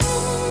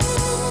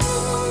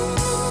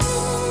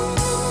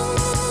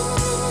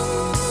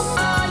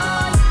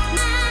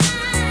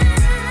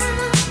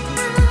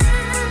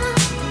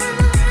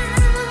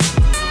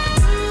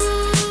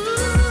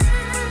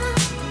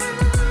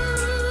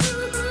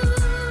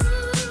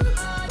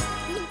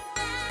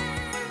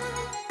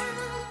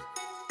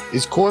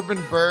Is Corbin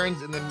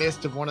Burnes in the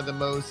midst of one of the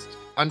most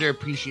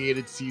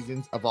underappreciated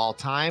seasons of all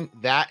time?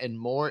 That and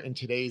more in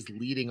today's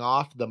leading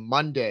off the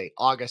Monday,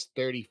 August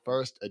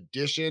 31st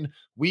edition.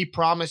 We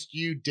promised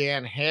you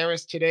Dan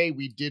Harris today.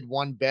 We did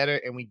one better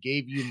and we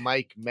gave you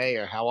Mike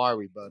Mayer. How are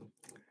we, bud?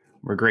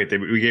 We're great.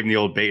 We gave him the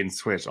old bait and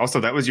switch. Also,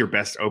 that was your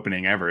best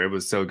opening ever. It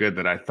was so good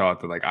that I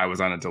thought that I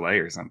was on a delay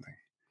or something.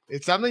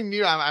 It's something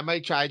new. I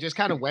might try. I just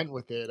kind of went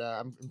with it.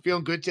 I'm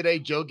feeling good today.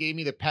 Joe gave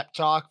me the pep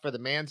talk for the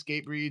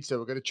Manscaped read, so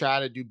we're going to try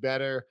to do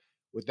better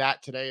with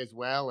that today as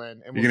well.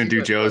 And you're we'll going to do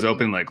what Joe's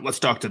open, let's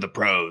talk to the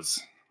pros.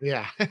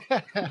 Yeah.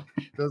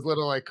 Those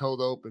little cold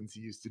opens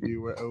he used to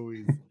do were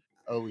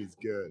always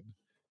good.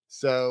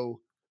 So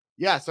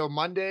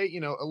Monday,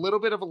 a little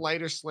bit of a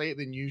lighter slate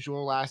than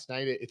usual last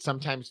night. It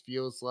sometimes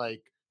feels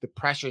like the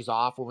pressure's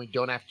off when we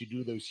don't have to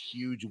do those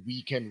huge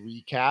weekend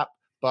recap,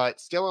 but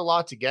still a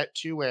lot to get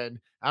to. And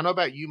I don't know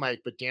about you,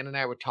 Mike, but Dan and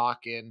I were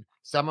talking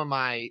some of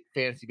my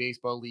fantasy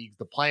baseball leagues,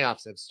 the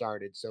playoffs have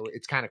started, so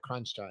it's kind of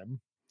crunch time.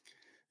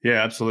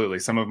 Yeah, absolutely.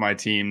 Some of my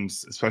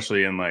teams,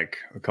 especially in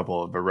a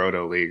couple of the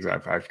roto leagues,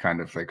 I've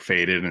kind of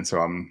faded, and so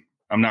I'm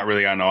not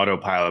really on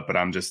autopilot, but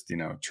I'm just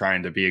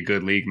trying to be a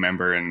good league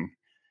member and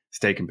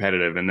stay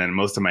competitive. And then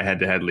most of my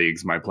head-to-head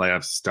leagues, my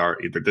playoffs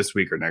start either this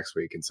week or next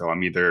week, and so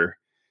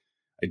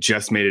I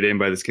just made it in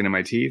by the skin of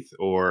my teeth,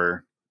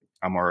 or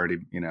I'm already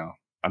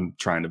I'm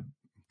trying to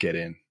get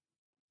in.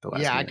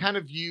 I kind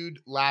of viewed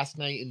last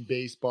night in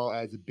baseball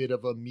as a bit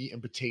of a meat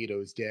and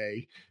potatoes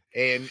day.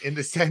 And in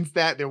the sense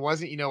that there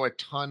wasn't, a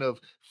ton of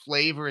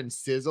flavor and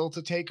sizzle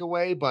to take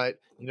away, but,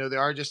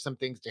 there are just some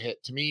things to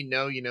hit. To me,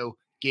 no,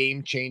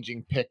 game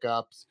changing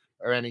pickups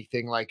or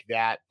anything like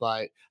that.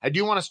 But I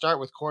do want to start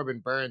with Corbin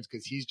Burnes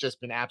because he's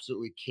just been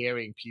absolutely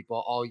carrying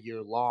people all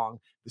year long.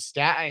 The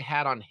stat I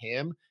had on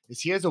him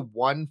is he has a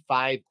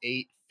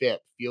 1.58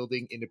 FIP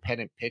fielding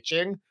independent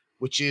pitching,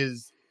 which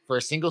is for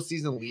single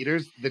season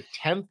leaders, the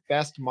 10th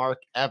best mark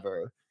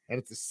ever, and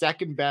it's the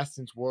second best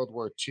since World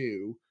War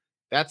II.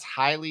 That's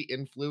highly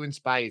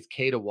influenced by his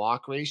K to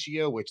walk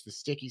ratio, which the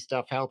sticky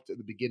stuff helped at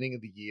the beginning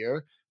of the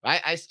year.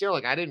 I still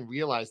I didn't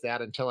realize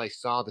that until I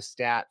saw the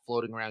stat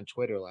floating around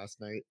Twitter last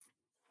night.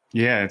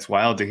 Yeah, it's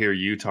wild to hear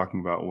you talking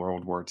about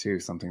World War II,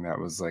 something that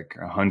was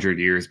 100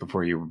 years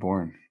before you were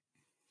born.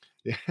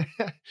 Yeah,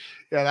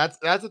 that's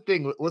the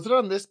thing. Was it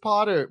on this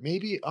pod or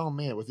maybe? Oh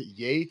man, was it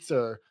Yates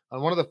or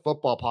on one of the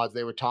football pods?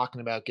 They were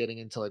talking about getting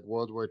into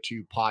World War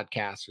II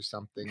podcasts or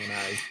something, and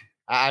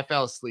I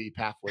fell asleep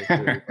halfway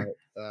through.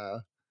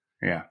 But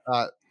yeah.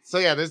 So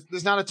yeah,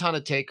 there's not a ton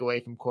of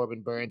takeaway from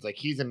Corbin Burnes.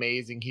 He's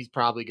amazing. He's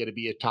probably going to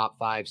be a top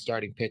 5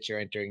 starting pitcher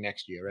entering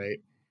next year, right?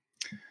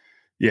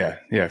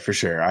 Yeah, for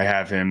sure. I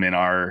have him in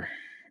our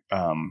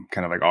kind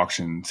of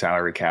auction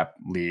salary cap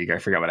league. I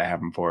forgot what I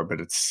have him for, but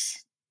it's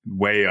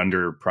way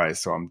underpriced.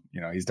 So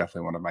he's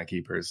definitely one of my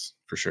keepers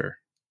for sure.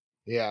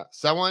 Yeah.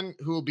 Someone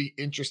who will be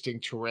interesting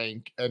to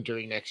rank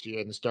entering next year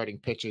in the starting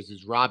pitchers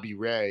is Robbie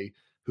Ray,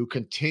 who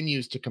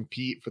continues to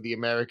compete for the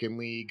American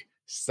League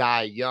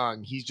Cy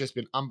Young. He's just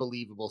been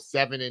unbelievable.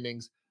 7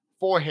 innings,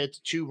 4 hits,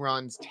 2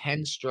 runs,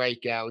 10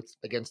 strikeouts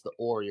against the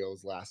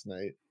Orioles last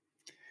night.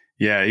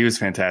 Yeah, he was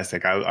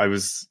fantastic. I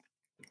was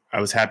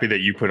happy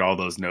that you put all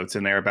those notes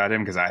in there about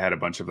him because I had a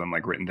bunch of them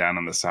written down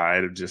on the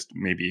side of just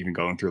maybe even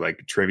going through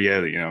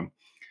trivia.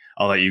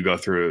 I'll let you go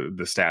through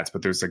the stats,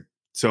 but there's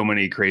so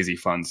many crazy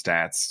fun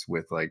stats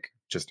with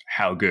just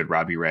how good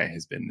Robbie Ray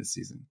has been this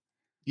season.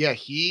 Yeah,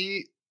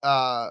 he's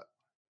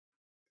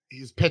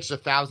pitched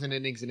 1,000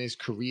 innings in his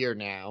career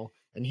now,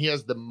 and he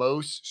has the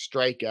most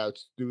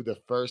strikeouts through the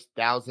first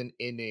 1,000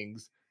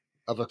 innings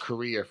of a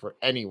career for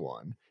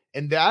anyone.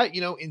 And that,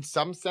 in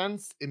some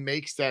sense, it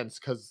makes sense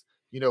because,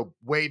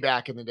 way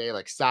back in the day,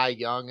 Cy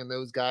Young and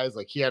those guys,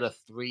 he had a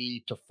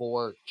 3 to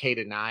 4 K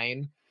to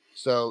 9.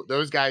 So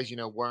those guys,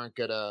 weren't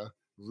going to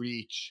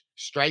reach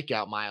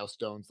strikeout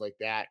milestones like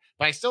that.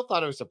 But I still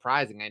thought it was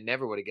surprising. I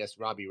never would have guessed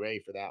Robbie Ray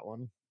for that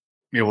one.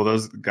 Yeah, well,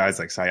 those guys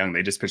like Cy Young,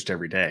 they just pitched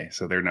every day.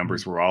 So their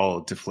numbers were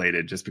all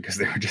deflated just because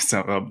they were just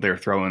they're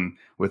throwing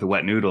with a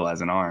wet noodle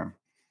as an arm.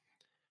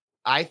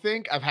 I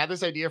think I've had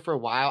this idea for a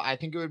while. I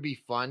think it would be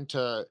fun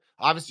to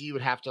obviously you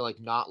would have to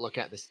not look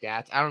at the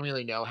stats. I don't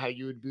really know how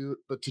you would do it,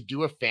 but to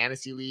do a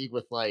fantasy league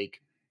with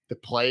the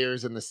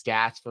players and the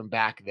stats from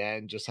back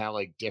then, just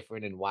how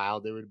different and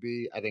wild they would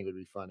be, I think it would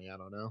be funny. I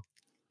don't know.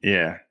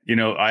 Yeah.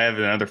 I have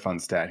another fun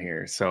stat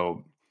here.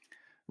 So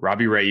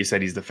Robbie Ray, you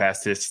said he's the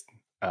fastest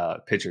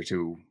pitcher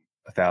to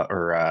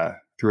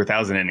through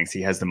 1,000 innings.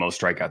 He has the most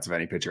strikeouts of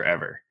any pitcher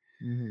ever.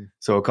 Mm-hmm.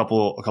 So a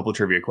couple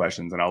trivia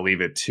questions, and I'll leave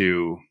it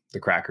to the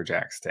Cracker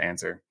Jacks to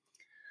answer.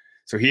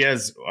 So he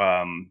has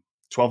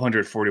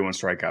 1,241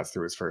 strikeouts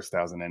through his first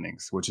 1,000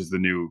 innings, which is the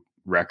new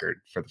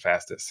record for the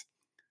fastest.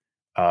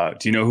 Do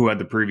you know who had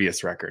the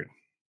previous record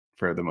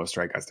for the most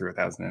strikeouts through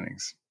 1,000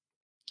 innings?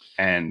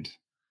 And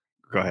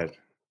go ahead.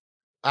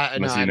 No,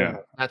 I don't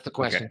know. That's the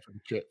question for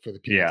the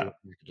people. Yeah.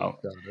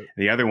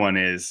 The other one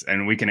is,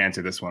 and we can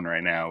answer this one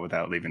right now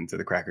without leaving to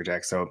the Cracker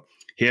Jack. So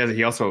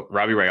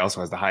Robbie Ray also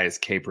has the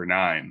highest K per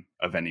 9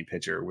 of any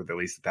pitcher with at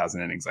least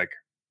 1,000 innings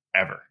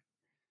ever.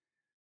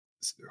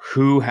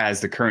 who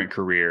has the current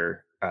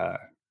career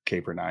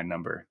K/9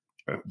 number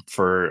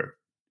for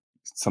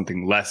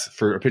something less,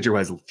 for a pitcher who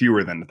has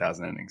fewer than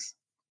 1,000 innings.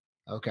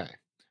 Okay.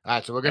 All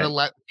right, so we're gonna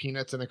let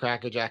Peanuts and the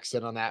Cracker Jack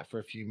sit on that for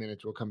a few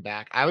minutes. We'll come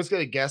back. I was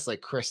gonna guess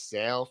like Chris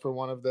Sale for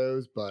one of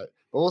those, but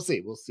we'll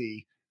see. We'll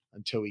see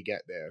until we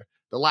get there.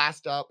 The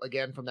last up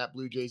again from that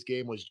Blue Jays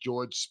game was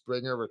George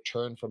Springer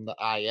returned from the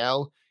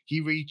IL.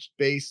 He reached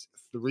base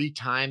 3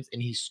 times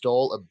and he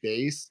stole a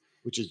base,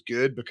 which is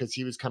good because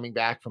he was coming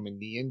back from a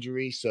knee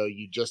injury. So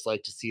you just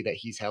like to see that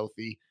he's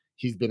healthy.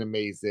 He's been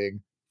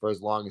amazing for as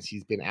long as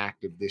he's been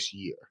active this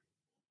year.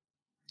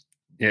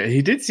 Yeah,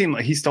 he did seem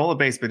like he stole a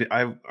base, but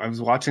I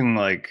was watching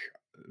like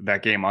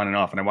that game on and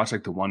off, and I watched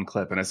like the one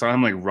clip, and I saw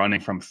him like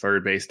running from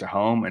third base to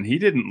home, and he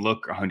didn't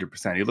look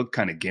 100%. He looked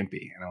kind of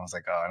gimpy, and I was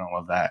like, oh, I don't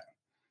love that.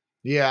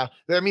 Yeah,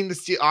 I mean the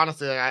steal.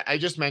 Honestly, I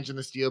just mentioned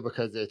the steal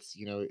because it's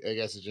I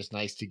guess it's just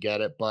nice to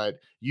get it. But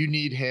you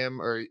need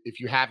him, or if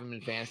you have him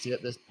in fantasy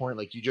at this point,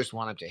 like you just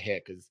want him to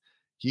hit because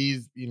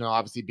he's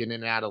obviously been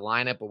in and out of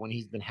lineup, but when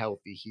he's been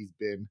healthy, he's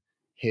been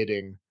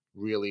hitting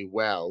really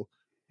well.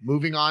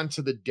 Moving on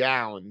to the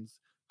downs,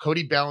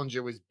 Cody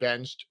Bellinger was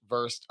benched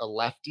versus a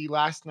lefty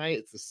last night.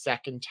 It's the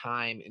second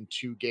time in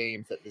 2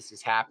 games that this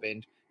has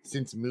happened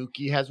since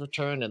Mookie has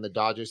returned and the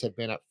Dodgers have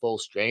been at full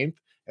strength.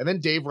 And then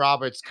Dave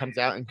Roberts comes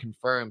out and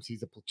confirms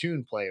he's a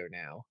platoon player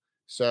now.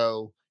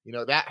 So,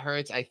 that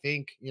hurts. I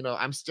think,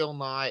 I'm still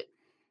not.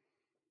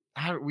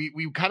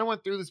 We kind of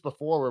went through this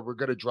before where we're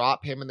going to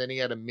drop him and then he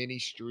had a mini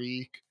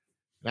streak.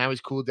 Now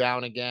he's cooled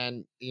down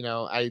again.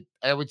 I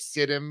would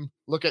sit him.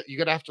 You're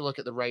going to have to look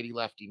at the righty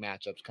lefty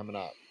matchups coming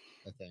up,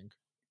 I think.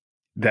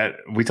 That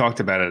we talked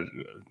about it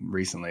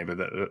recently, but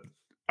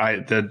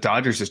the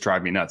Dodgers just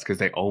drive me nuts because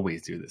they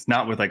always do this.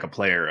 Not with like a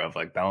player of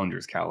like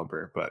Bellinger's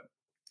caliber, but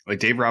like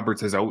Dave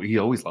Roberts he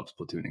always loves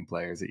platooning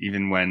players.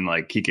 Even when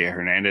like Kike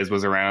Hernandez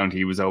was around,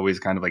 he was always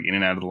kind of like in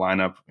and out of the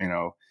lineup.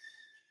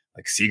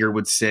 Like Seager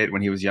would sit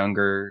when he was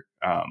younger.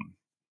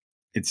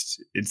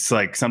 It's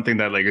like something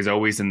that like is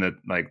always in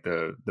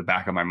the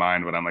back of my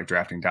mind when I'm like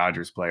drafting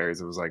Dodgers players.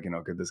 It was like,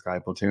 could this guy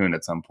platoon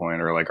at some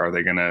point, or like are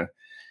they gonna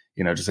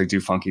just like do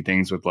funky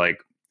things with like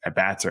at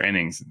bats or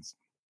innings? It's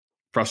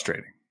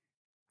frustrating.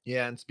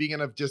 Yeah, and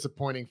speaking of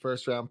disappointing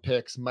first round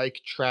picks,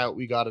 Mike Trout,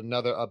 we got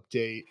another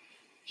update.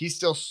 He's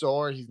still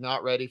sore. He's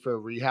not ready for a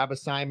rehab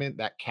assignment,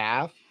 that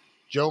calf.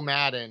 Joe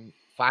Madden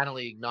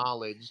finally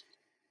acknowledged,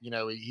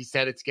 he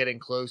said it's getting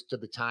close to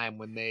the time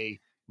when they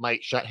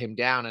might shut him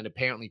down. And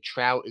apparently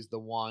Trout is the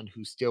one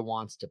who still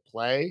wants to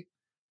play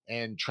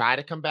and try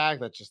to come back.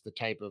 That's just the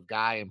type of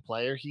guy and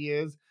player he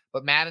is.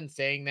 But Madden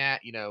saying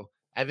that,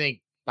 I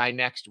think by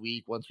next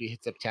week, once we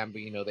hit September,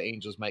 the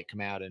Angels might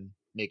come out and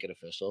make it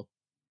official.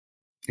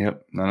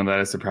 Yep. None of that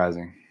is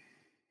surprising.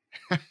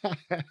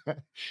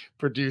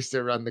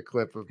 Producer, run the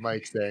clip of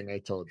Mike saying, I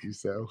told you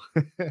so.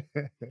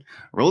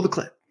 Roll the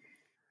clip.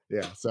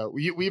 Yeah. So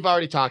we've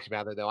already talked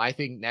about it, though. I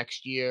think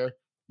next year,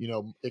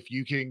 if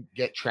you can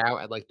get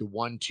Trout at like the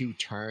 1-2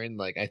 turn,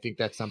 like I think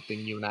that's something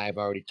you and I have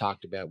already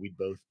talked about. We'd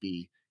both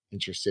be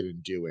interested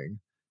in doing.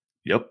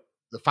 Yep.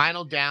 The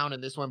final down,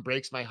 and this one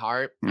breaks my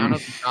heart. I don't know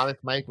if you saw this,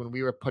 Mike, when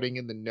we were putting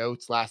in the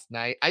notes last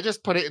night. I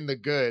just put it in the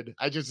good.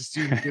 I just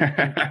assumed good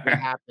things would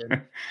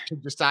happen to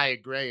Josiah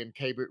Gray and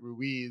Keibert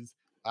Ruiz,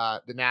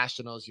 the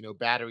Nationals,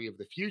 battery of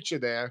the future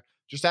there.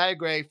 Josiah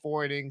Gray,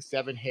 4 innings,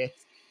 7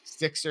 hits,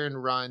 6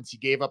 earned runs. He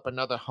gave up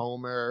another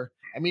homer.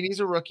 I mean, he's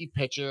a rookie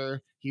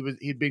pitcher.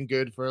 He'd been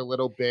good for a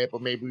little bit,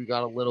 but maybe we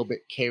got a little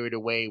bit carried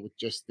away with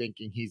just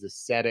thinking he's a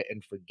set it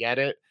and forget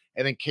it.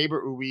 And then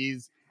Keibert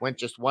Ruiz went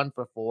just 1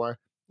 for 4.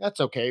 That's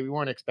okay. We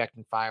weren't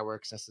expecting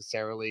fireworks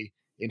necessarily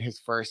in his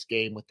first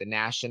game with the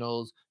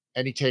Nationals.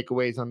 Any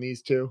takeaways on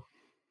these two?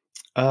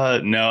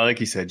 No, like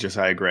you said,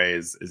 Josiah Gray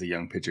is a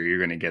young pitcher. You're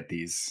going to get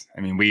these.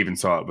 I mean, we even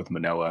saw it with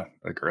Manoah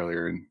like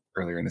earlier in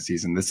the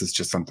season. This is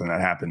just something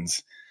that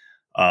happens.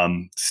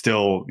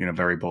 Still,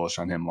 very bullish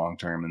on him long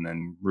term. And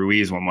then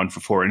Ruiz went 1 for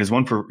 4, and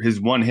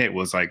his one hit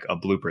was like a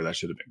blooper that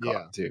should have been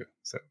caught too.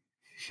 So.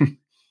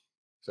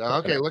 So,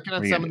 okay, looking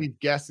at some of these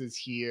guesses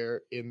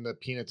here in the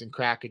Peanuts and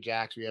Cracker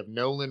Jacks, we have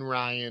Nolan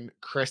Ryan,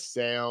 Chris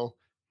Sale,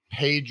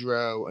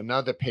 Pedro,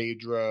 another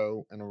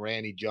Pedro, and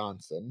Randy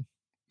Johnson.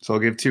 So I'll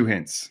give 2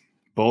 hints.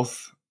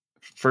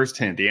 First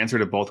hint, the answer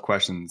to both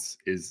questions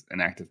is an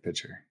active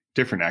pitcher.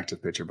 Different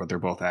active pitcher, but they're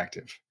both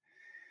active.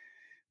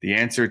 The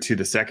answer to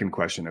the second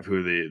question of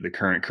who the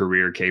current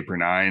career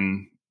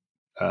K/9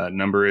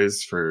 number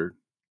is for,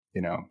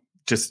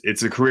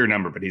 it's a career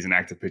number, but he's an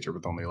active pitcher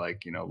with only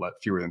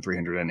fewer than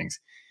 300 innings.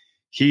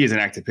 He is an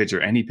active pitcher,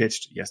 and he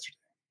pitched yesterday.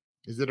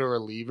 Is it a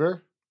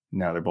reliever?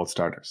 No, they're both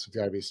starters. It's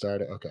got to be a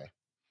starter. Okay.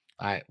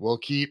 All right. We'll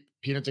keep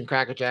Peanuts and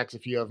Cracker Jacks.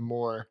 If you have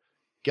more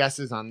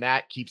guesses on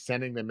that, keep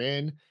sending them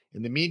in.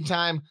 In the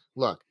meantime,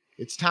 look,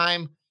 it's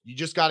time. You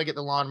just got to get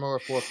the Lawnmower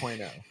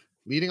 4.0.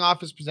 Leading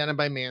Off is presented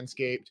by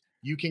Manscaped.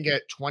 You can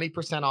get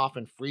 20% off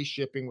and free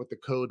shipping with the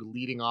code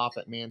leadingoff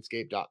at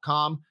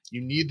manscaped.com.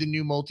 You need the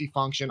new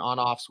multifunction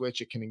on-off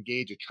switch. It can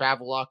engage a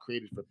travel lock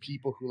created for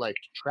people who like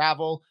to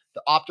travel.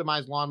 The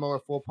optimized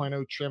Lawnmower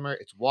 4.0 trimmer,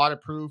 it's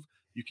waterproof.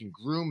 You can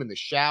groom in the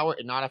shower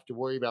and not have to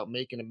worry about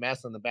making a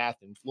mess on the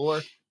bathroom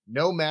floor.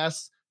 No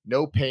mess,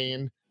 no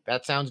pain.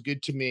 That sounds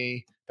good to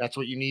me. That's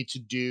what you need to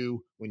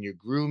do when you're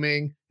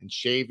grooming and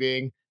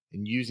shaving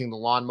and using the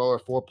Lawnmower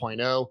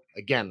 4.0.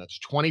 Again, that's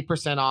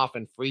 20% off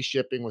and free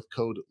shipping with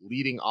code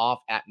leading off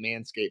at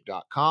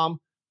manscaped.com.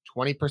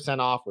 20%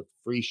 off with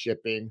free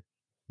shipping,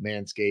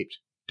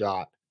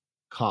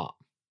 manscaped.com.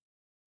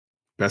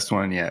 Best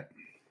one yet.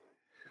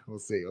 We'll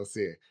see. We'll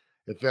see.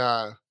 If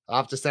I'll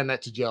have to send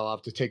that to Joe. I'll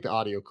have to take the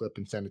audio clip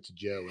and send it to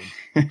Joe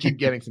and keep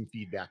getting some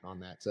feedback on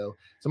that. So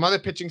some other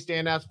pitching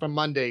standouts from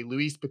Monday.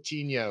 Luis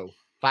Patino,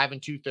 5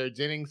 2/3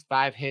 innings,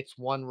 5 hits,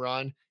 1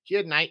 run. He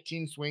had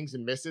 19 swings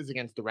and misses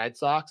against the Red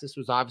Sox. This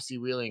was obviously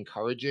really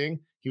encouraging.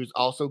 He was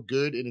also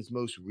good in his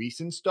most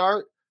recent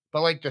start,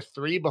 but like the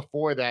 3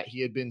 before that,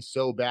 he had been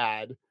so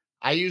bad.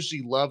 I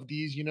usually love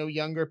these,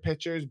 younger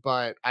pitchers,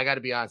 but I got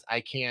to be honest,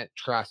 I can't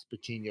trust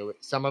Patino.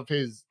 Some of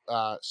his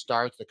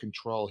starts, the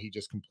control, he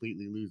just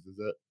completely loses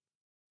it.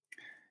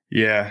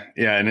 Yeah,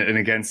 and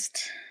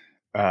against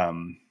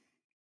the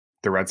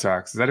Red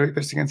Sox. Is that who he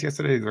pitched against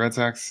yesterday? The Red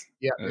Sox?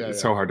 Yeah,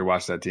 It's so hard to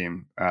watch that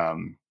team.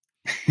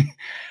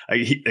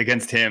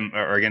 Against him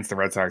or against the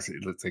Red Sox,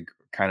 it looks like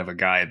kind of a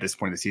guy at this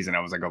point of the season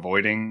I was like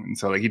avoiding. And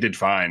so like he did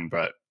fine,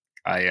 but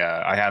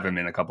I have him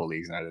in a couple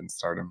leagues and I didn't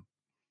start him.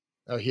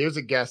 Oh, here's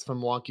a guess from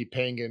Wonky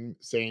Penguin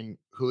saying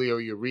Julio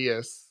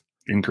Urias.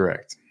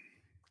 Incorrect.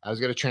 I was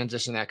going to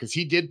transition that because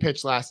he did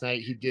pitch last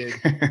night. He did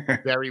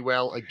very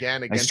well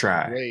again against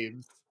the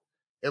Braves.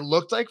 It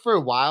looked like for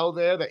a while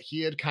there that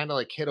he had kind of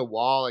like hit a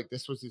wall. Like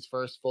this was his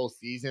first full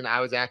season.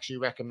 I was actually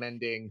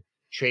recommending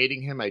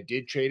trading him. I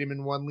did trade him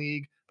in one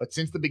league, but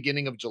since the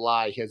beginning of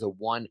July, he has a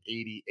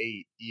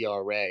 1.88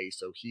 ERA.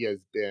 So he has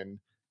been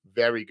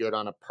very good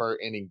on a per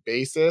inning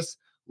basis.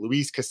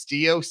 Luis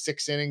Castillo,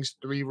 6 innings,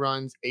 3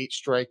 runs, 8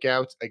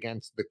 strikeouts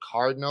against the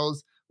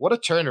Cardinals. What a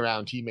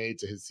turnaround he made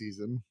to his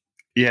season.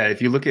 Yeah,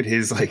 if you look at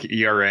his like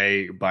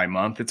ERA by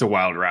month, it's a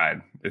wild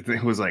ride.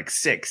 It was like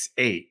 6,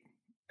 8,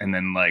 and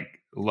then like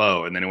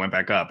low, and then it went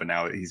back up, and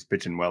now he's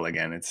pitching well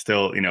again. It's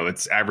still,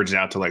 it's averaged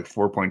out to like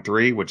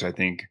 4.3, which I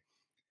think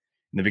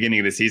in the beginning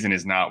of the season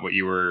is not what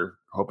you were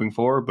hoping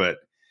for. But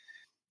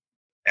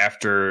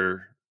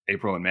after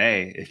April and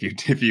May,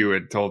 if you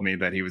had told me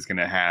that he was going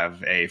to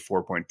have a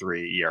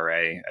 4.3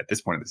 ERA at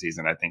this point of the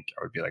season, I think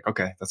I would be like,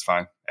 okay, that's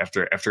fine.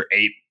 After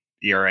 8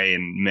 ERA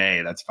in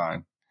May, that's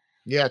fine.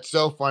 Yeah, it's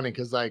so funny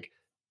because like,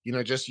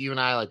 just you and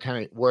I like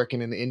kind of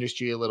working in the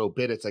industry a little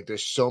bit. It's like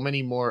there's so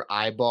many more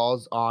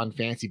eyeballs on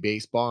fantasy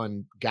baseball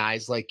and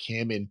guys like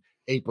him in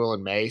April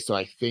and May. So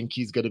I think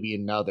he's going to be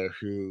another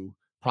who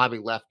probably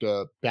left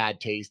a bad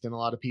taste in a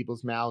lot of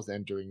people's mouths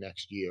entering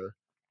next year.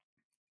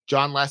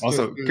 Jon Lester.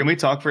 Also, can we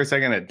talk for a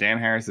second that Dan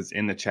Harris is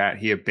in the chat?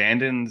 He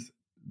abandoned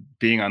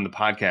being on the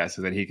podcast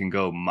so that he can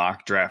go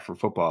mock draft for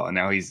football, and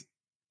now he's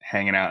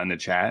hanging out in the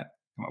chat.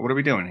 What are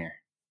we doing here?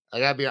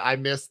 I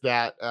missed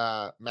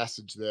that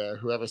message there.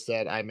 Whoever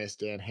said I missed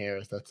Dan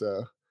Harris, that's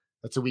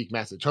a weak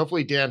message.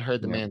 Hopefully Dan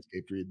heard the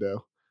Manscaped read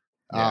though.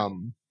 Yeah.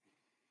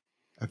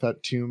 I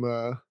thought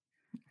Tuma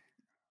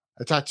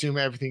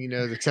everything he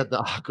knows except the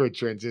awkward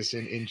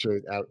transition,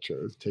 intros,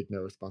 outros. Take no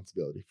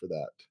responsibility for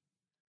that.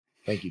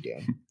 Thank you,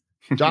 Dan.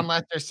 Jon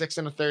Lester, 6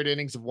 1/3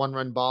 innings of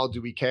 1-run ball.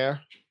 Do we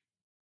care?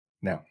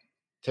 No.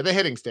 To the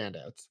hitting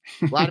standouts.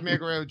 Vladimir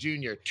Guerrero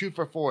Jr., 2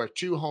 for 4,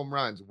 2 home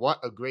runs. What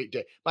a great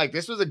day. Mike,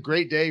 this was a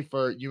great day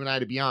for you and I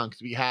to be on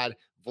because we had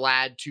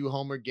Vlad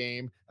 2-homer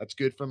game. That's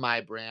good for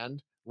my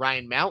brand.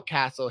 Ryan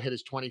Mountcastle hit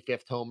his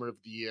 25th homer of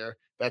the year.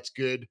 That's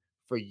good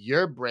for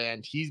your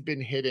brand. He's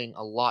been hitting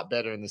a lot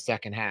better in the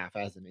second half,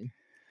 hasn't he?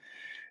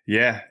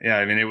 Yeah.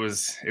 I mean, it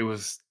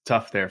was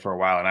tough there for a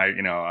while.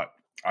 And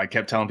I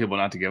kept telling people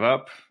not to give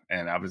up,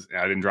 and I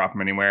didn't drop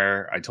him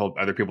anywhere. I told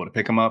other people to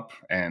pick him up,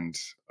 and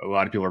a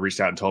lot of people reached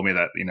out and told me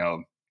that,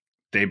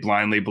 they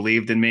blindly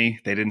believed in me.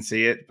 They didn't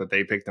see it, but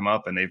they picked him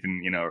up, and they've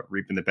been,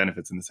 reaping the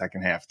benefits in the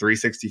second half.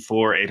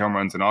 364, 8 home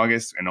runs in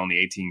August and only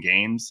 18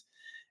 games.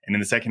 And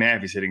in the second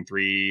half, he's hitting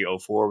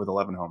 304 with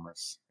 11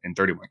 homers in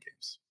 31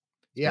 games.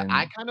 Yeah,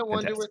 I kind of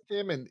wonder with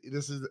him, and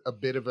this is a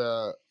bit of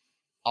a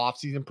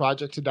off-season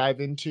project to dive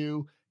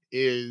into,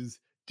 is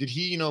did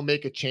he,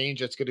 make a change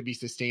that's going to be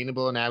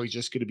sustainable and now he's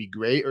just going to be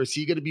great? Or is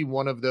he going to be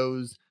one of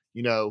those,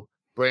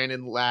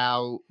 Brandon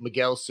Lau,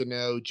 Miguel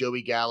Sano,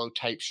 Joey Gallo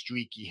type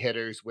streaky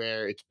hitters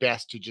where it's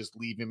best to just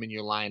leave him in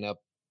your lineup,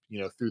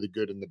 through the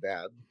good and the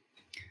bad?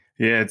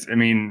 Yeah,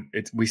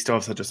 we still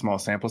have such a small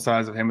sample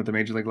size of him at the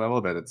major league level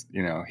that it's,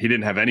 he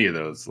didn't have any of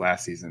those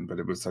last season, but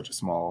it was such a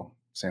small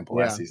sample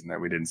last season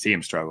that we didn't see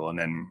him struggle. And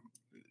then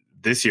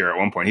this year, at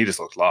one point, he just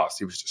looked lost.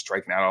 He was just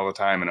striking out all the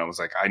time. And I was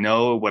like, I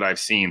know what I've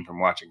seen from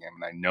watching him,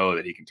 and I know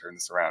that he can turn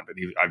this around, but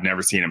I've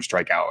never seen him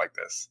strike out like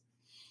this.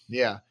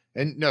 Yeah.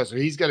 And no, so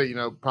he's got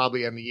to,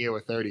 probably end the year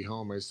with 30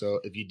 homers. So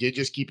if you did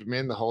just keep him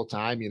in the whole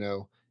time,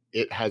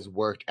 it has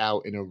worked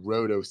out in a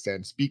roto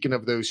sense. Speaking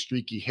of those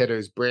streaky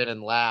hitters,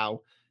 Brandon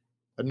Lau,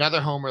 another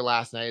homer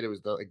last night. It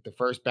was the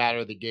first batter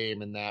of the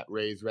game in that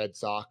Rays Red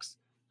Sox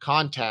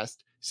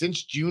contest.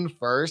 Since June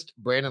 1st,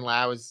 Brandon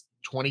Lau has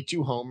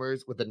 22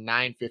 homers with a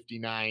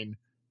 959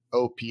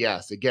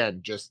 OPS.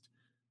 Again, just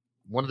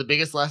one of the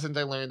biggest lessons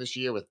I learned this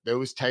year with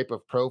those type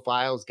of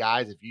profiles,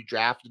 guys, if you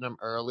drafted them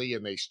early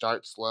and they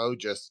start slow,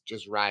 just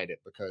ride it,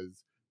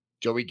 because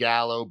Joey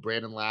Gallo,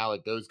 Brandon Lau,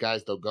 like those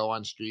guys, they'll go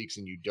on streaks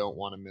and you don't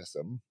want to miss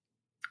them.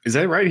 Is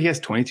that right? He has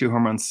 22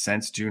 home runs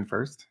since June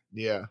 1st?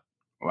 Yeah.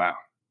 Wow.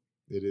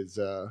 It is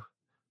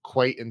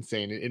quite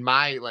insane. In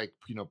my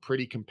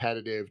pretty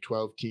competitive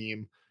 12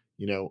 team,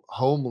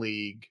 home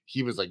league,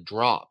 he was like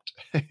dropped.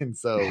 And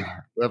so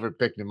whoever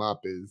picked him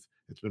up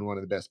it's been one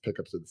of the best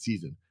pickups of the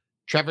season.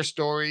 Trevor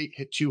Story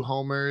hit 2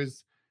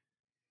 homers.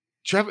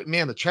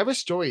 The Trevor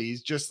Story,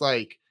 he's just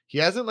like, he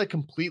hasn't like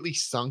completely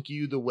sunk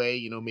you the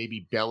way,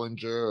 maybe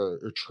Bellinger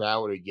or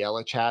Trout or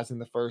Yelich has in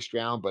the first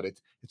round, but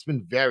it's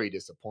been very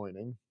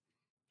disappointing.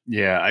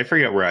 Yeah, I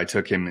forget where I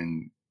took him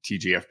in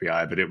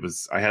TGFBI, but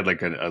I had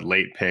like a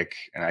late pick,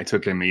 and I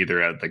took him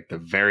either at like the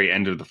very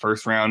end of the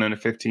first round in a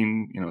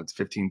 15, it's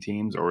 15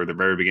 teams, or the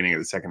very beginning of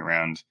the second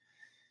round.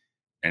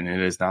 And it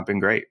has not been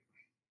great.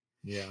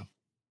 Yeah.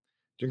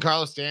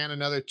 Giancarlo Stanton,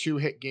 another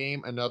 2-hit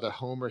game, another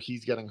homer.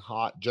 He's getting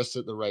hot just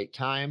at the right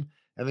time.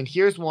 And then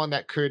here's one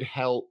that could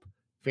help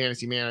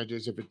fantasy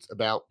managers if it's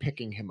about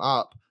picking him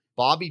up.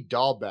 Bobby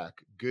Dahlbeck,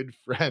 good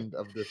friend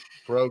of the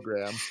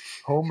program,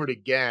 homered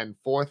again,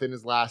 4th in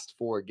his last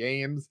 4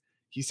 games.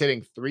 He's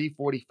hitting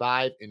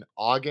 345 in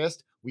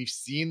August. We've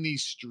seen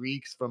these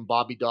streaks from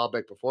Bobby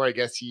Dahlbeck before. I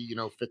guess he,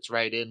 fits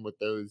right in with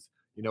those,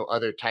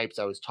 other types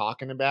I was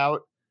talking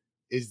about.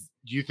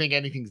 Do you think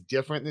anything's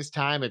different this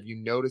time? Have you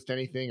noticed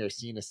anything or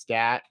seen a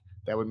stat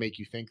that would make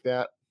you think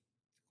that?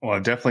 Well,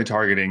 I'm definitely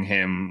targeting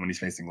him when he's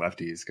facing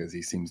lefties because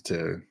he seems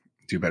to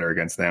do better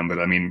against them. But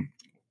I mean,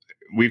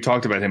 we've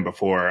talked about him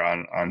before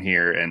on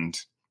here, and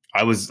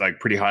I was like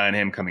pretty high on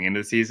him coming into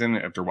the season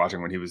after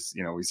watching when he was,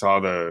 we saw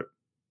the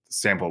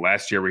sample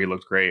last year where he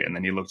looked great, and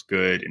then he looked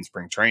good in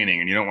spring training.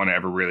 And you don't want to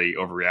ever really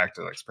overreact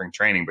to like spring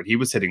training, but he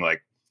was hitting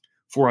like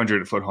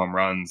 400-foot home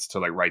runs to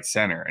like right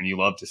center, and you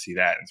love to see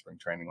that in spring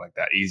training, like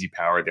that easy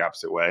power the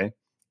opposite way.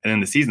 And then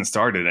the season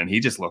started, and he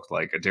just looked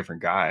like a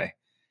different guy,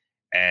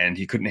 and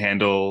he couldn't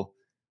handle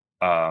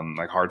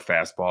like hard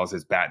fastballs.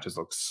 His bat just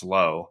looked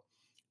slow,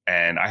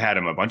 and I had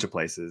him a bunch of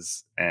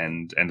places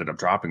and ended up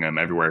dropping him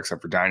everywhere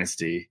except for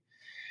Dynasty.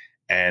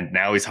 And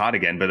now he's hot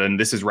again. But then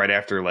this is right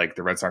after like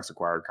the Red Sox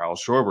acquired Kyle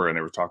Schwarber, and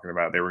they were talking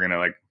about they were going to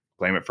like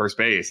play him at first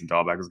base, and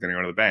Dahlbeck was going to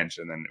go to the bench.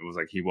 And then it was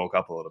like he woke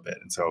up a little bit,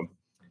 and so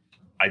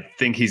I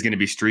think he's going to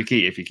be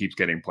streaky if he keeps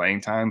getting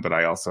playing time. But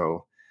I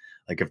also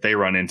like if they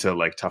run into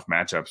like tough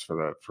matchups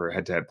for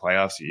head-to-head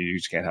playoffs, you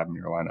just can't have him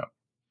in your lineup.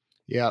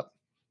 Yeah.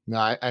 No,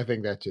 I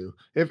think that too.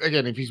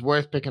 If he's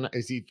worth picking up,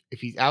 if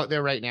he's out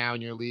there right now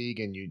in your league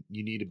and you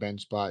need a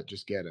bench spot,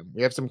 just get him.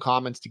 We have some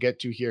comments to get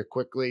to here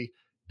quickly.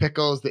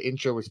 Pickles, the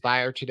intro was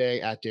fire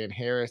today at Dan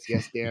Harris.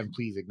 Yes, Dan,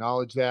 please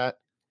acknowledge that.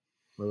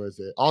 Where was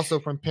it? Also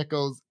from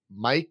Pickles,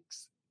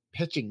 Mike's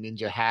pitching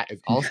ninja hat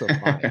is also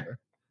fire.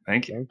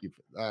 Thank you. Thank you.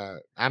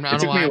 It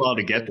took me a while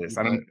to get this.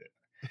 I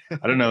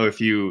don't know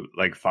if you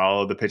like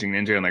follow the Pitching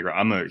Ninja, and like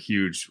I'm a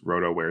huge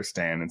RotoWare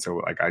stan, and so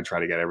like I try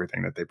to get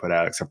everything that they put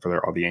out except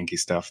for all the Yankee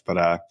stuff.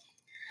 But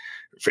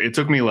it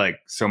took me like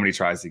so many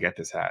tries to get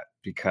this hat,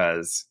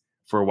 because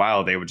for a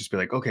while they would just be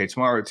like, okay,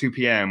 tomorrow at 2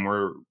 p.m.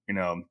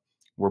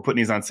 we're putting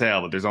these on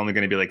sale, but there's only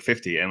going to be like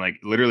 50. And like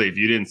literally, if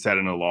you didn't set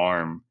an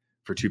alarm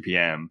for 2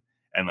 p.m.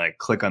 and like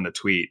click on the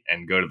tweet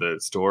and go to the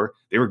store,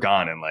 they were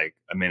gone in like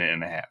a minute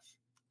and a half.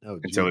 Oh,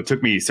 and so it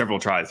took me several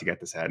tries to get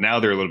this hat. Now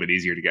they're a little bit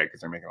easier to get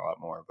because they're making a lot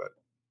more, but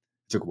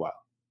it took a while.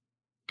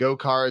 Go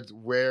Cards,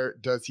 where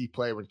does he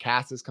play when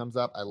Cassis comes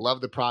up? I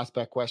love the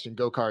prospect question.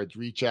 Go Cards,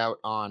 reach out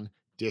on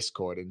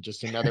Discord. And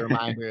just another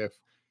reminder, if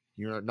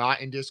you're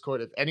not in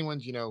Discord, if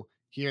anyone's,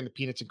 here in the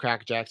Peanuts and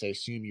Cracker Jacks, I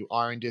assume you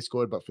are in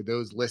Discord. But for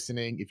those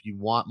listening, if you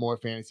want more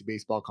fantasy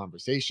baseball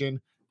conversation,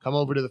 come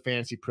over to the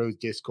Fantasy Pros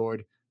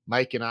Discord.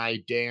 Mike and I,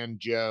 Dan,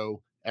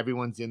 Joe,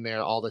 everyone's in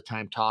there all the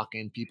time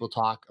talking. People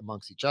talk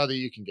amongst each other.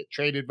 You can get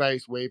trade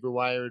advice, waiver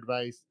wire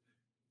advice.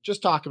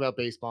 Just talk about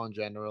baseball in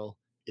general.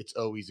 It's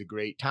always a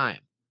great time.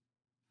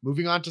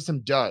 Moving on to some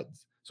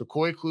duds. So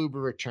Corey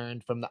Kluber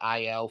returned from the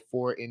IL,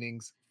 4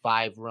 innings,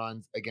 5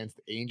 runs against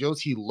the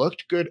Angels. He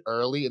looked good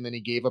early, and then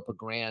he gave up a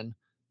grand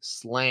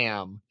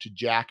slam to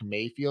Jack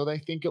Mayfield, I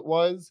think it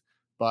was.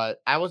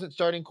 But I wasn't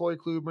starting Corey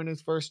Kluber in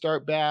his first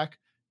start back.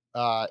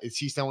 Is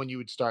he someone you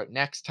would start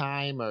next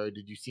time, or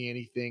did you see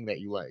anything that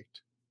you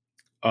liked?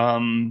 I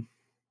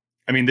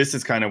mean, this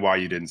is kind of why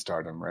you didn't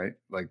start him, right?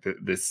 Like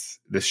this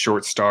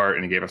short start,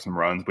 and he gave us some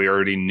runs. We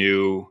already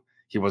knew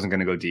he wasn't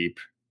going to go deep,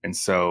 and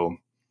so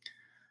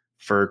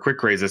for quick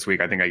grades this week,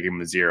 I think I gave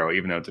him a 0,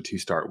 even though it's a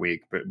 2-start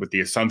week. But with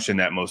the assumption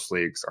that most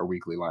leagues are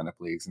weekly lineup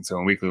leagues, and so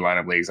in weekly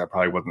lineup leagues, I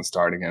probably wasn't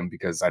starting him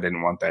because I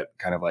didn't want that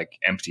kind of like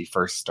empty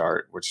first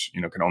start, which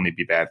can only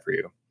be bad for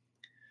you.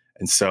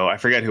 And so I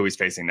forget who he's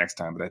facing next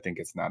time, but I think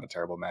it's not a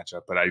terrible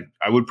matchup. But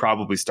I would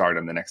probably start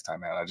him the next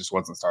time out. I just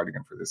wasn't starting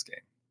him for this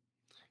game.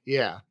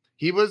 Yeah,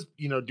 he was,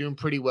 doing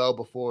pretty well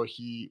before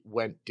he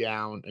went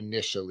down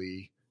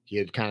initially. he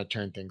had kind of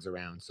turned things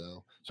around.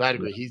 So I'd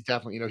agree. He's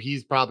definitely,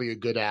 he's probably a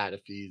good ad if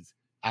he's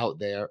out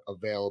there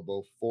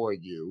available for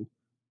you.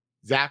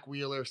 Zach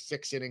Wheeler,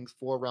 6 innings,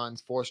 4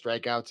 runs, 4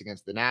 strikeouts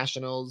against the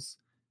Nationals.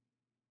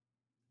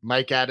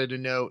 Mike added a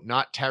note,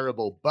 not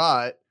terrible,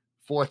 but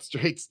 4th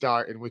straight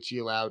start in which he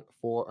allowed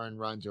 4 earned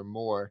runs or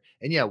more.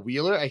 And yeah,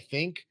 Wheeler, I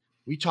think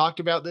we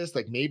talked about this.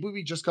 Like maybe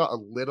we just got a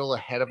little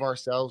ahead of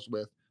ourselves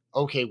with,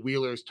 okay,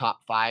 Wheeler's top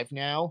 5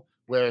 now,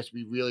 whereas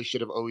we really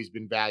should have always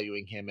been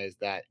valuing him as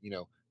that,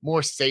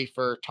 more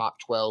safer top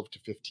 12 to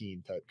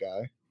 15 type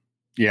guy.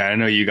 Yeah, I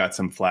know you got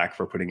some flack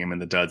for putting him in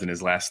the duds in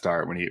his last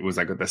start when he was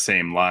like with the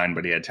same line,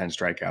 but he had 10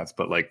 strikeouts.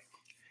 But like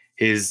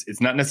it's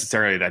not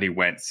necessarily that he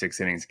went 6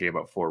 innings, gave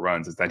up 4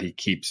 runs. It's that he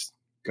keeps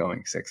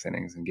going 6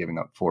 innings and giving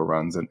up 4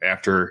 runs. And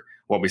after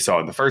what we saw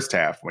in the first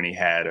half, when he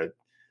had a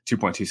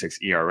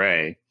 2.26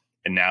 ERA,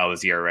 and now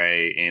his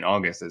ERA in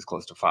August is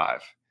close to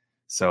 5.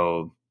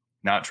 So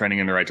not trending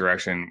in the right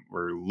direction.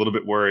 We're a little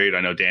bit worried.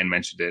 I know Dan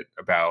mentioned it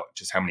about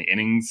just how many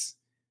innings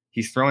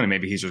he's throwing, and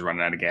maybe he's just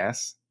running out of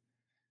gas.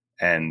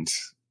 And,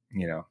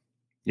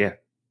 yeah.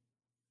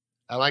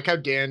 I like how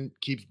Dan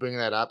keeps bringing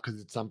that up because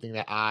it's something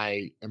that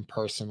I am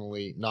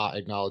personally not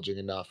acknowledging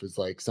enough is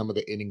like some of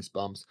the innings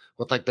bumps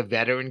with like the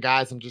veteran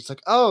guys. I'm just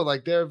like, oh,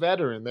 like they're a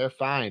veteran, they're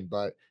fine,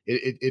 but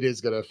it is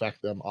going to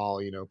affect them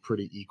all,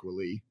 pretty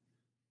equally.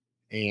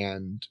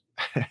 And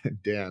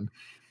Dan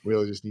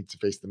really just needs to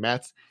face the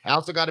Mets. I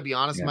also got to be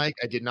honest, Mike,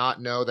 I did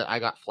not know that I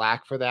got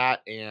flack for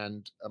that,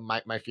 and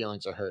my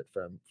feelings are hurt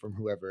from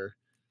whoever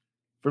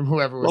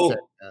was saying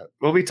that.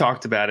 Well, we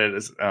talked about it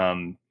as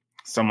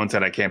someone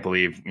said, I can't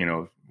believe,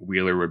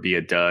 Wheeler would be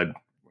a dud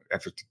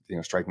after,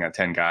 striking out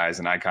 10 guys.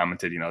 And I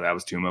commented, that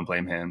was Tuma,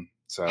 blame him.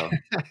 So,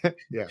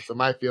 yeah. So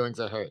my feelings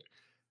are hurt.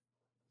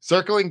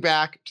 Circling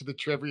back to the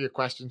trivia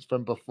questions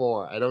from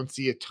before, I don't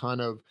see a ton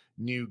of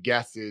new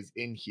guesses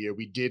in here.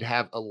 We did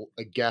have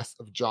a guess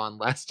of John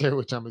Lester,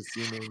 which I'm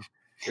assuming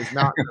is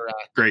not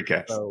correct. Great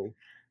guess. So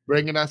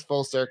bringing us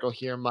full circle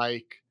here,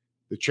 Mike,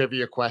 the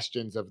trivia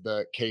questions of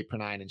the K per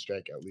 9 and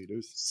strikeout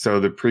leaders. So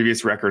the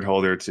previous record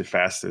holder to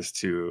fastest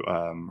to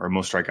or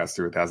most strikeouts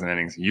through 1,000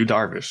 innings, Yu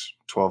Darvish,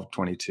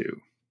 12.22.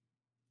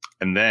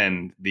 And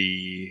then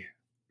the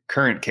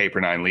current K per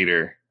 9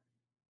 leader,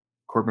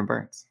 Corbin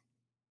Burnes.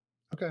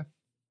 Okay.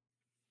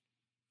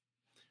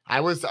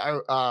 I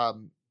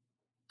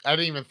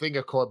didn't even think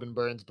of Corbin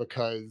Burnes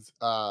because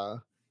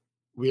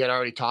we had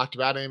already talked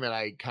about him, and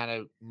I kind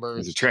of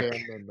merged him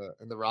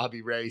and the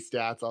Robbie Ray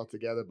stats all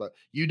together. But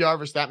Yu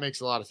Darvish, that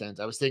makes a lot of sense.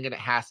 I was thinking it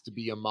has to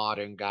be a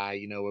modern guy,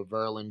 a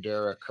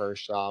Verlander, a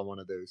Kershaw, one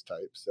of those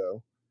types.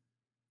 So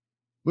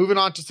moving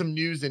on to some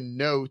news and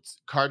notes,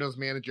 Cardinals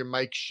manager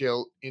Mike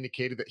Shildt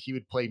indicated that he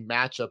would play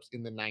matchups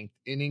in the 9th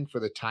inning for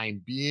the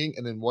time being.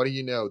 And then what do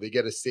you know? They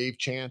get a save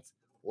chance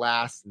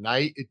last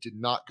night. It did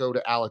not go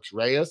to Alex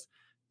Reyes.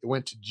 It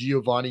went to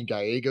Giovanni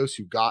Gallegos,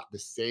 who got the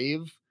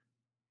save.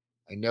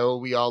 I know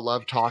we all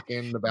love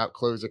talking about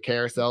closer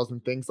carousels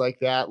and things like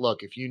that.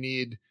 Look, if you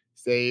need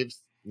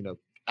saves,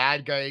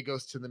 add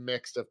Gallegos to the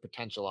mix of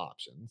potential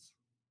options.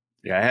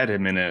 Yeah, I had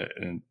him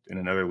in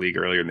another league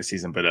earlier in the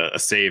season, but a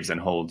saves and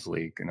holds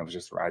league, and I was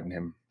just riding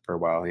him for a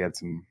while. He had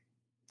some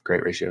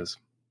great ratios.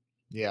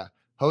 Yeah.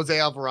 Jose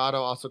Alvarado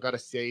also got a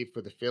save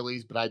for the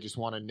Phillies, but I just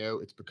want to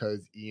note it's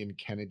because Ian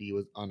Kennedy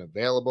was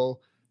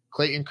unavailable.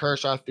 Clayton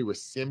Kershaw threw a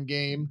sim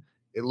game.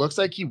 It looks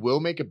like he will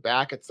make it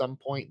back at some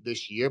point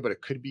this year, but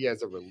it could be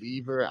as a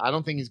reliever. I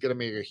don't think he's going to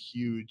make a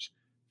huge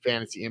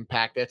fantasy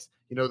impact. That's,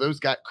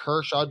 those got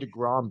Kershaw,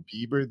 DeGrom,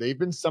 Bieber. They've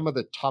been some of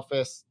the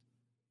toughest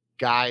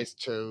guys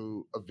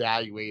to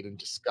evaluate and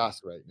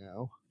discuss right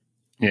now.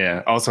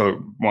 Yeah.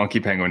 Also,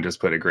 Wonky Penguin just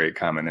put a great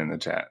comment in the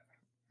chat.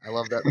 I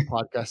love that the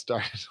podcast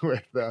started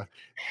with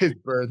his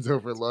Burnes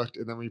overlooked,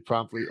 and then we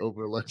promptly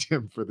overlooked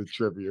him for the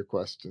trivia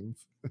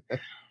questions.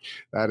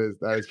 That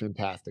is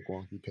fantastic,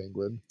 Wonky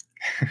Penguin.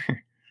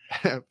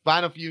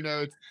 Final few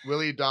notes.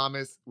 Willy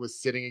Adames was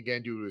sitting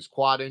again due to his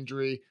quad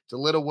injury. It's a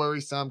little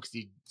worrisome because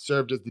he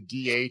served as the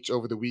DH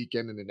over the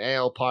weekend in an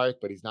AL park,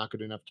 but he's not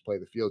good enough to play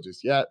the field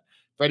just yet.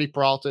 Freddie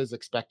Peralta is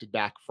expected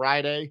back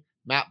Friday.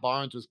 Matt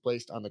Barnes was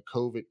placed on the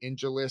COVID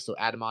injury list, so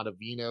Adam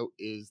Ottavino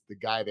is the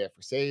guy there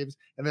for saves.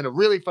 And then a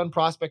really fun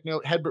prospect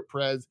note, Hedbert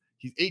Perez,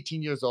 he's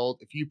 18 years old.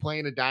 If you play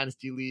in a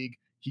dynasty league,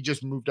 he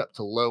just moved up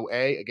to low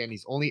A. Again,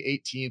 he's only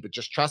 18, but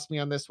just trust me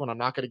on this one. I'm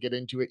not going to get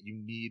into it. You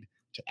need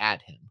to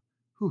add him.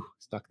 Whew,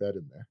 stuck that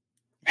in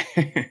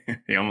there.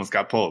 He almost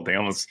got pulled. They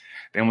almost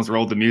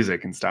rolled the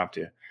music and stopped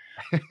you.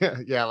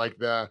 Yeah, like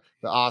the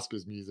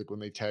Oscars music when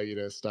they tell you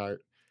to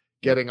start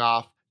getting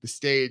off the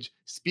stage.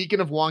 Speaking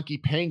of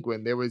Wonky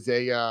Penguin, there was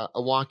a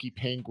Wonky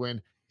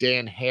Penguin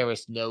Dan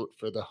Harris note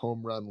for the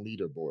home run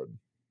leaderboard.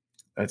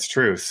 That's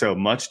true. So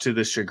much to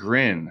the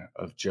chagrin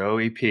of Joe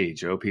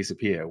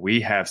Pisapia,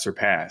 we have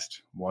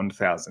surpassed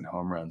 1,000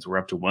 home runs. We're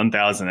up to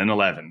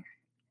 1,011.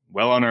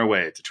 Well on our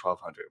way to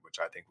 1,200, which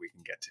I think we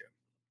can get to.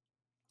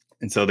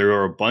 And so there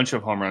were a bunch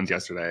of home runs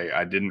yesterday.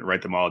 I didn't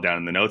write them all down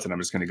in the notes, and I'm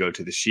just going to go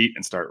to the sheet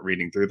and start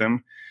reading through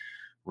them.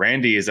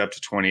 Randy is up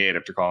to 28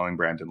 after calling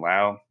Brandon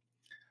Lau.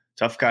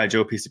 Tough guy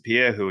Joe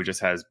Pisapia, who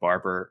just has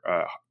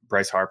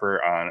Bryce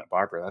Harper on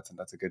Barber.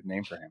 That's a good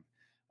name for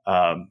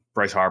him.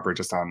 Bryce Harper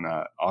just on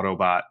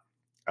Autobot.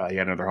 He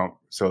had another home.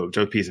 So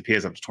Joe Pisapia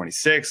is up to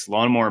 26.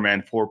 Lawnmower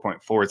Man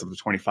 4.4 is up to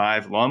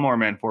 25. Lawnmower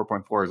Man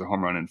 4.4 is a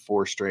home run in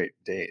 4 straight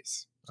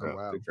days. So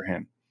wow. Good for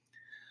him.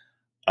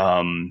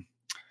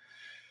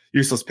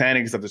 Useless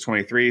Panic is up to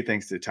 23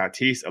 thanks to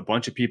Tatis. A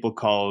bunch of people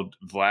called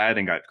Vlad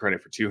and got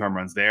credit for 2 home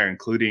runs there,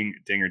 including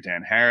Dinger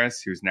Dan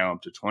Harris, who's now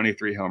up to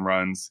 23 home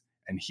runs.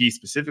 And he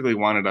specifically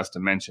wanted us to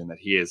mention that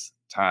he is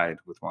tied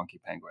with Wonky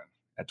Penguin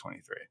at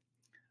 23.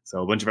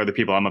 So a bunch of other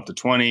people, I'm up to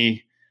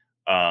 20.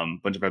 A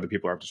bunch of other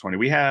people are up to 20.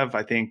 We have,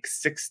 I think,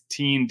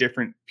 16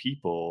 different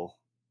people,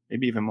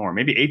 maybe even more,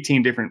 maybe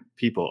 18 different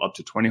people up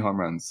to 20 home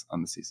runs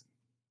on the season.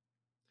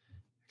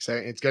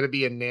 Exciting. It's going to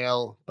be a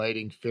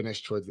nail-biting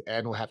finish towards the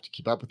end. We'll have to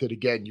keep up with it.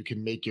 Again, you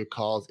can make your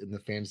calls in the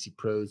Fantasy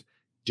Pros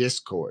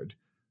Discord.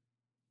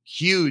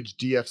 Huge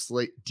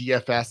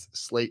DFS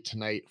slate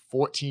tonight.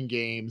 14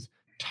 games,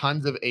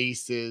 tons of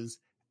aces.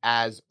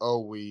 As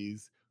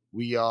always,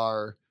 we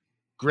are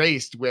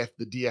graced with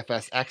the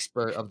DFS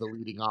expert of the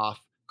leading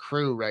off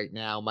crew right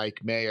now, Mike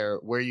Mayer.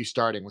 Where are you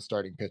starting with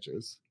starting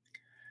pitchers?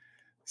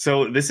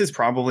 So this is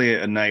probably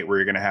a night where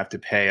you're going to have to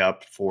pay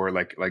up for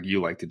like you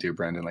like to do,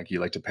 Brendan. Like you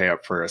like to pay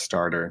up for a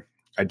starter.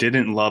 I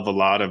didn't love a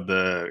lot of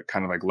the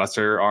kind of like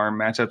lesser arm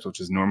matchups, which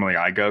is normally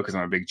I go because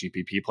I'm a big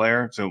GPP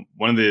player. So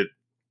one of the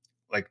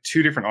like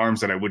 2 different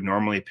arms that I would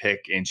normally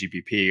pick in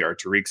GPP are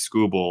Tariq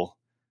Skubal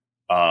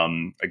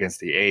against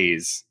the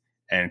A's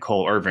and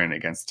Cole Irvin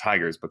against the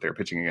Tigers, but they're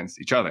pitching against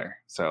each other.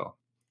 So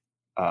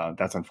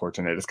that's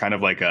unfortunate. It's kind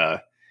of like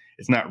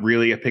it's not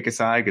really a pick a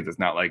side because it's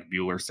not like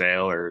Bueller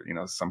Sale or,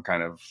 some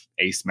kind of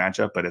ace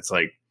matchup, but it's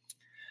like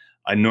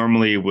I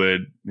normally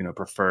would,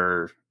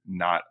 prefer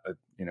not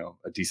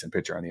a decent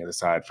pitcher on the other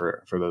side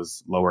for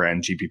those lower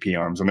end GPP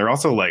arms. And they're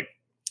also like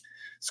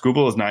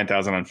Skubal is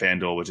 9,000 on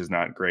FanDuel, which is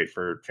not great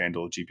for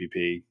FanDuel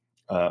GPP.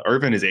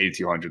 Irvin is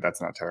 8,200.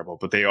 That's not terrible,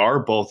 but they are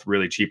both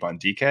really cheap on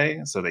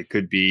DK. So they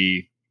could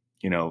be,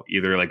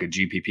 either like a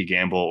GPP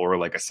gamble or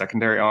like a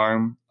secondary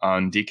arm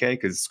on DK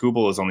because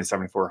Skubal is only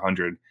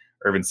 7,400.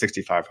 Irvin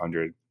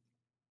 6,500.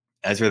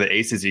 As for the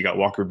aces, you got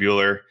Walker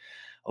Bueller,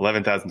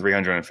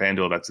 11,300 on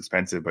FanDuel. That's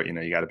expensive, but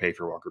you got to pay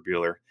for Walker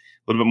Bueller. A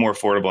little bit more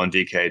affordable on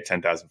DK,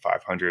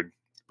 10,500.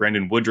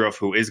 Brandon Woodruff,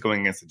 who is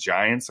going against the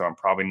Giants, so I'm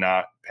probably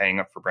not paying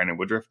up for Brandon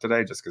Woodruff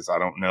today, just because I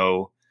don't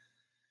know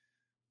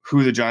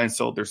who the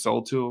Giants they're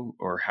sold to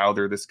or how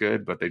they're this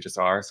good, but they just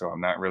are. So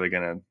I'm not really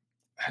going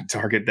to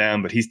target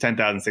them. But he's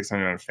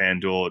 10,600 on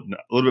FanDuel,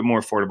 a little bit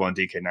more affordable on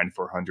DK,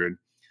 9,400.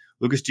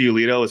 Lucas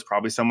Giolito is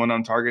probably someone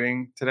I'm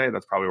targeting today.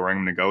 That's probably where I'm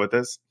going to go with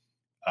this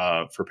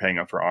for paying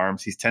up for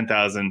arms. He's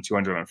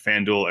 10,200 on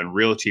FanDuel and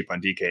real cheap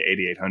on DK,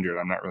 8,800.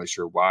 I'm not really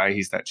sure why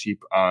he's that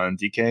cheap on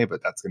DK,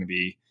 but that's going to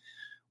be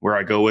where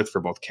I go with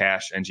for both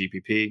cash and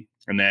GPP.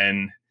 And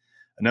then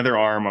another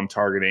arm I'm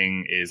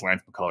targeting is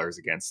Lance McCullers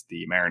against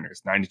the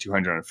Mariners,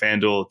 9,200 on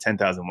FanDuel,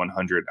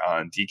 10,100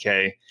 on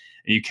DK. And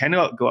you can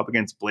go up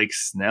against Blake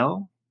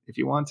Snell if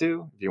you want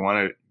to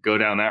go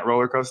down that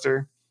roller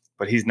coaster.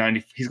 But he's going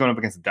up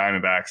against the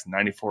Diamondbacks,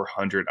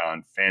 9,400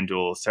 on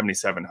FanDuel,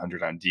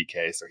 7,700 on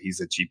DK. So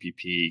he's a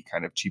GPP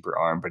kind of cheaper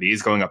arm, but he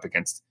is going up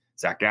against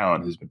Zach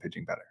Gallen, who's been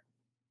pitching better.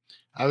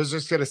 I was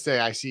just going to say,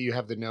 I see you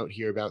have the note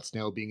here about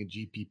Snell being a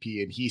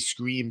GPP, and he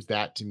screams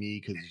that to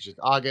me because it's just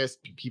August.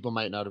 People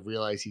might not have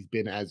realized he's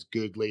been as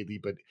good lately,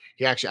 but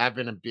I've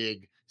been a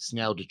big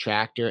Snell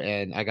detractor,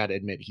 and I got to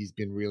admit, he's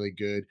been really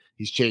good.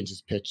 He's changed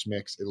his pitch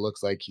mix. It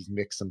looks like he's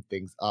mixed some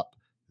things up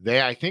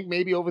there. I think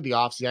maybe over the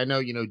offseason, I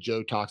know,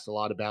 Joe talks a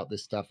lot about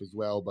this stuff as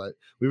well, but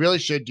we really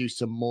should do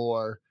some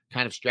more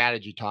kind of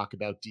strategy talk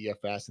about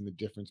DFS and the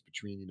difference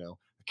between, a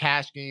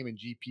cash game and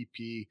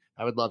GPP.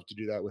 I would love to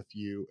do that with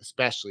you,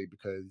 especially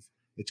because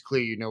it's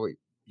clear you know what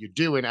you're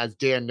doing. As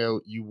Dan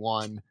note, you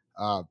won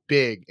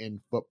big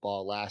in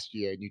football last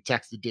year, and you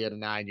texted Dan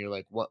and I, and you're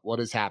like, what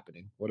is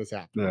happening? What is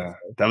happening? Yeah,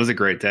 that was a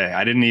great day.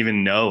 I didn't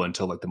even know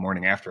until like the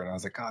morning after, and I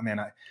was like, oh man,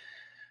 I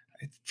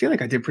feel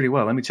like I did pretty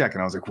well. Let me check.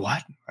 And I was like,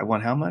 what? I won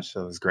how much?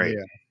 So it was great.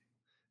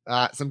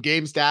 Yeah. Some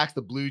game stacks,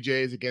 the Blue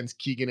Jays against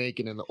Keegan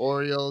Aiken and the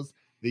Orioles,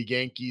 the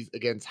Yankees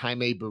against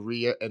Jaime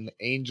Barria and the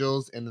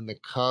Angels, and then the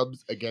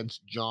Cubs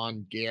against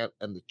John Gant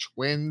and the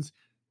Twins.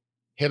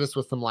 Hit us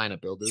with some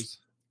lineup builders.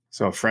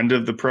 So a friend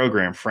of the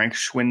program, Frank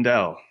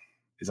Schwindel,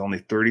 is only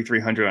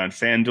 3,300 on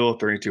FanDuel,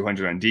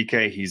 3,200 on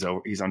DK. He's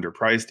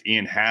underpriced.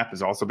 Ian Happ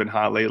has also been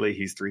hot lately.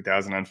 He's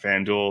 3,000 on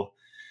FanDuel,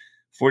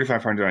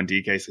 4,500 on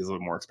DK, so he's a little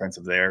more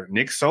expensive there.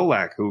 Nick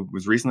Solak, who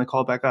was recently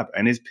called back up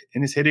and is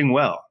hitting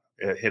well,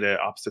 hit an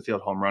opposite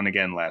field home run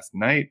again last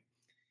night.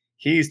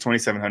 He's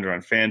 2,700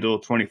 on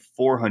FanDuel,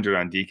 2,400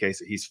 on DK,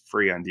 so he's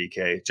free on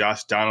DK.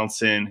 Josh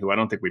Donaldson, who I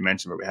don't think we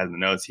mentioned, but we had in the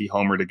notes, he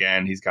homered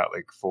again. He's got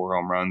like 4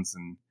 home runs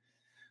in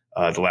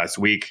the last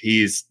week.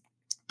 He's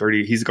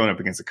going up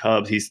against the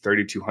Cubs. He's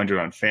 3,200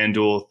 on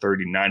FanDuel,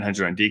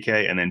 3,900 on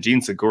DK. And then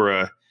Gene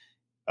Segura,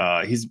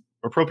 he's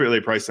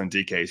appropriately priced on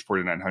DK. He's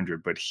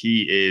 4,900, but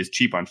he is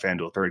cheap on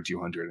FanDuel,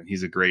 3,200. And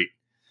he's a great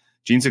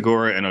Gene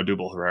Segura and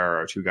Odubel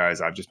Herrera are two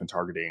guys I've just been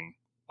targeting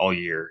all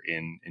year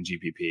in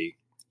GPP,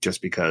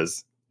 just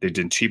because they've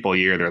been cheap all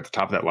year. They're at the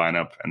top of that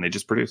lineup and they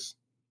just produce.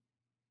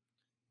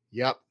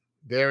 Yep.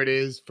 There it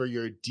is for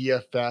your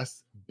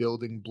DFS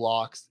building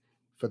blocks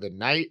for the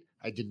night.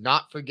 I did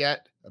not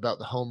forget about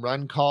the home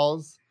run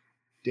calls.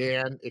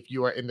 Dan, if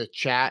you are in the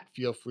chat,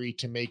 feel free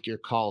to make your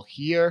call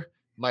here.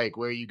 Mike,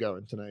 where are you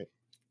going tonight?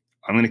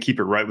 I'm going to keep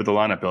it right with the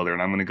lineup builder,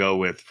 and I'm going to go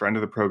with friend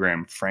of the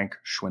program, Frank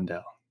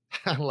Schwindel.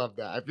 I love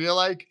that. I feel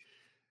like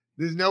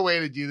there's no way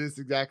to do this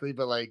exactly,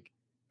 but like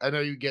I know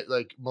you get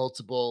like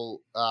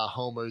multiple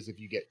homers if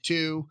you get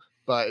two,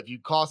 but if you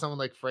call someone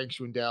like Frank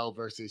Schwindel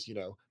versus,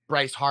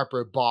 Bryce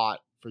Harper bought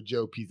for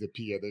Joe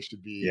Pisapia, there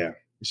should be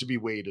it should be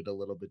weighted a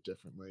little bit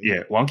differently.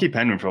 Yeah, Wonky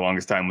Penman for the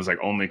longest time was like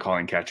only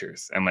calling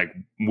catchers and like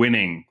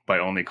winning by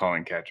only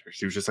calling catchers.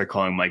 He was just like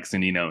calling Mike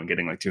Zunino and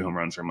getting like 2 home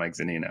runs from Mike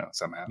Zunino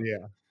somehow.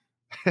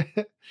 Yeah.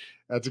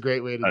 That's a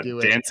great way to do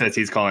it. Dan says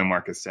he's calling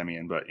Marcus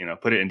Semien, but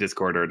put it in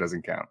Discord or it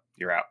doesn't count.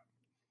 You're out.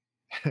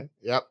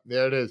 Yep,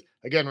 there it is.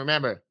 Again,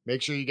 remember,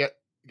 make sure you get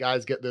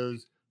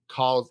those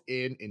calls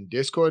in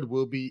Discord.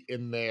 We'll be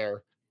in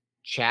there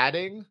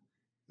chatting.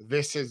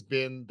 This has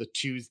been the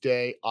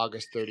Tuesday,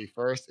 August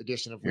 31st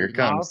edition of Here it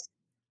Leading Off. comes.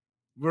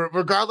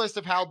 Regardless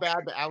of how bad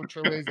the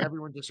outro is,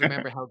 everyone just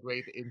remember how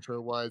great the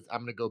intro was. I'm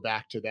going to go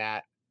back to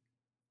that,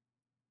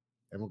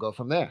 and we'll go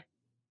from there.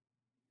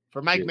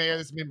 For Mike Mayer,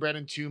 this has been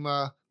Brennan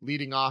Tuma,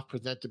 Leading Off,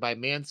 presented by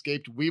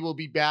Manscaped. We will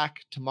be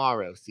back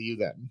tomorrow. See you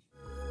then.